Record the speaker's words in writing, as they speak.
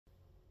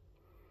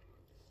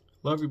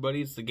Hello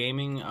everybody, it's the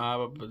gaming,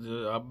 I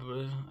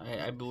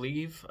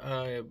believe,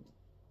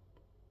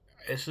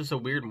 it's just a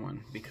weird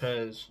one,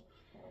 because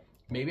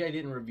maybe I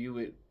didn't review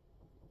it.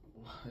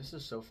 This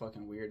is so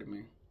fucking weird to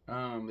me.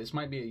 This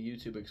might be a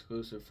YouTube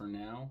exclusive for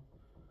now.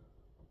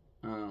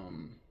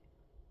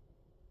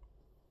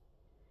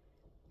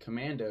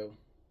 Commando,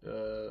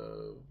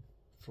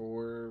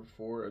 for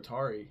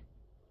Atari.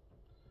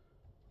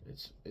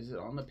 Is it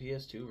on the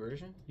PS2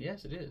 version?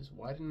 Yes, it is.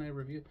 Why didn't I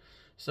review?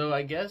 So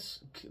I guess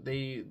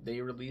they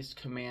released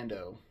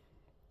Commando.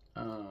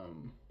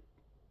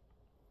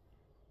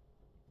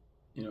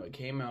 It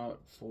came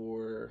out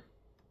for.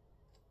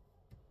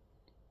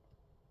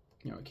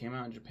 It came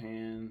out in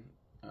Japan.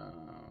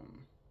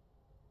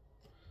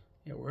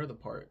 Yeah, where are the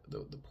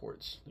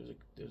ports?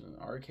 There's an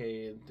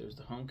arcade. There's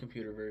the home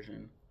computer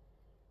version.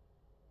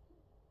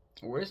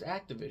 Where's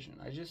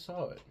Activision? I just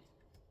saw it.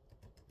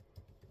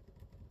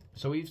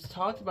 So we've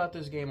talked about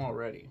this game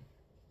already.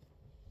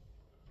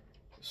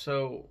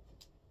 So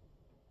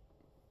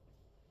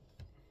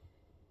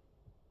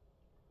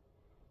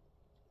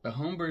the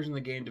home version of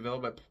the game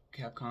developed by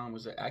Capcom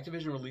was that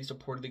Activision released a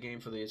port of the game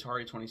for the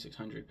Atari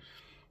 2600.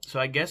 So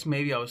I guess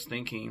maybe I was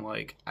thinking,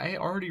 like, I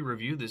already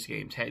reviewed this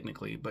game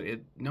technically, but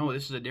no,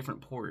 this is a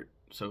different port.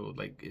 So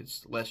like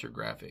it's lesser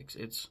graphics.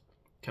 It's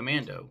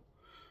Commando.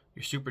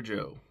 You're Super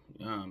Joe,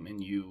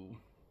 and you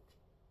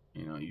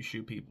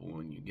shoot people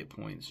and you get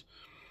points.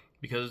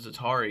 Because it's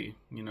Atari,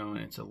 and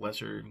it's a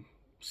lesser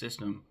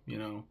system,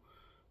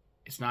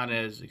 it's not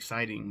as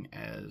exciting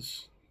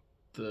as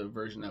the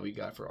version that we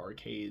got for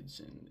arcades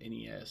and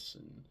NES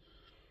and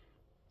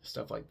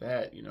stuff like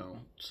that,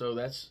 So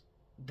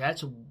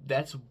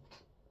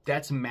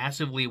that's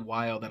massively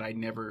wild that I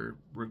never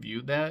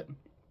reviewed that.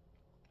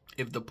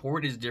 If the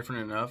port is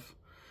different enough,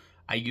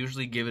 I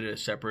usually give it a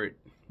separate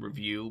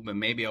review, but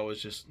maybe I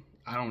was just,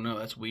 I don't know,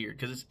 that's weird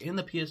because it's in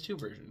the PS2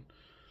 version.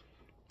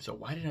 So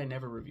why did I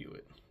never review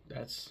it?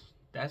 That's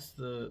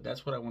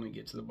what I want to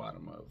get to the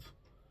bottom of,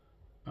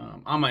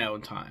 on my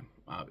own time.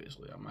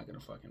 Obviously, I'm not gonna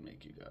fucking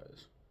make you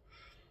guys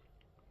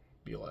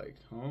be like,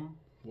 huh?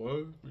 What are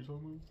you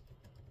talking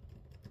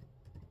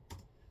about?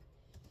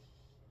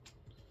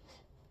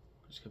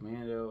 There's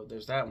Commando.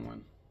 There's that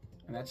one,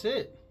 and that's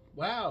it.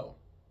 Wow.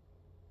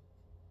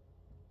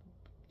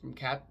 From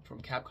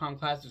Capcom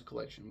Classics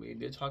Collection, we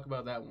did talk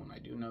about that one. I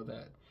do know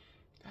that.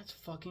 That's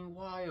fucking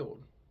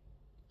wild.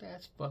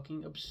 That's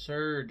fucking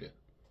absurd.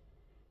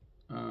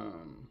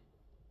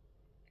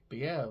 But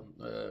yeah,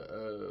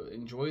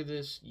 enjoy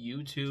this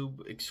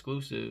YouTube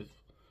exclusive.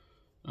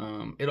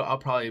 I'll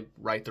probably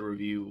write the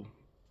review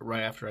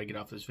right after I get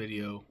off this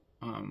video,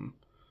 and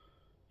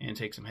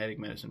take some headache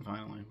medicine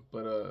finally.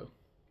 But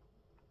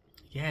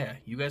yeah,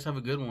 you guys have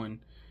a good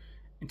one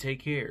and take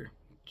care.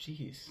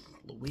 Jeez,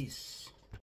 Luis.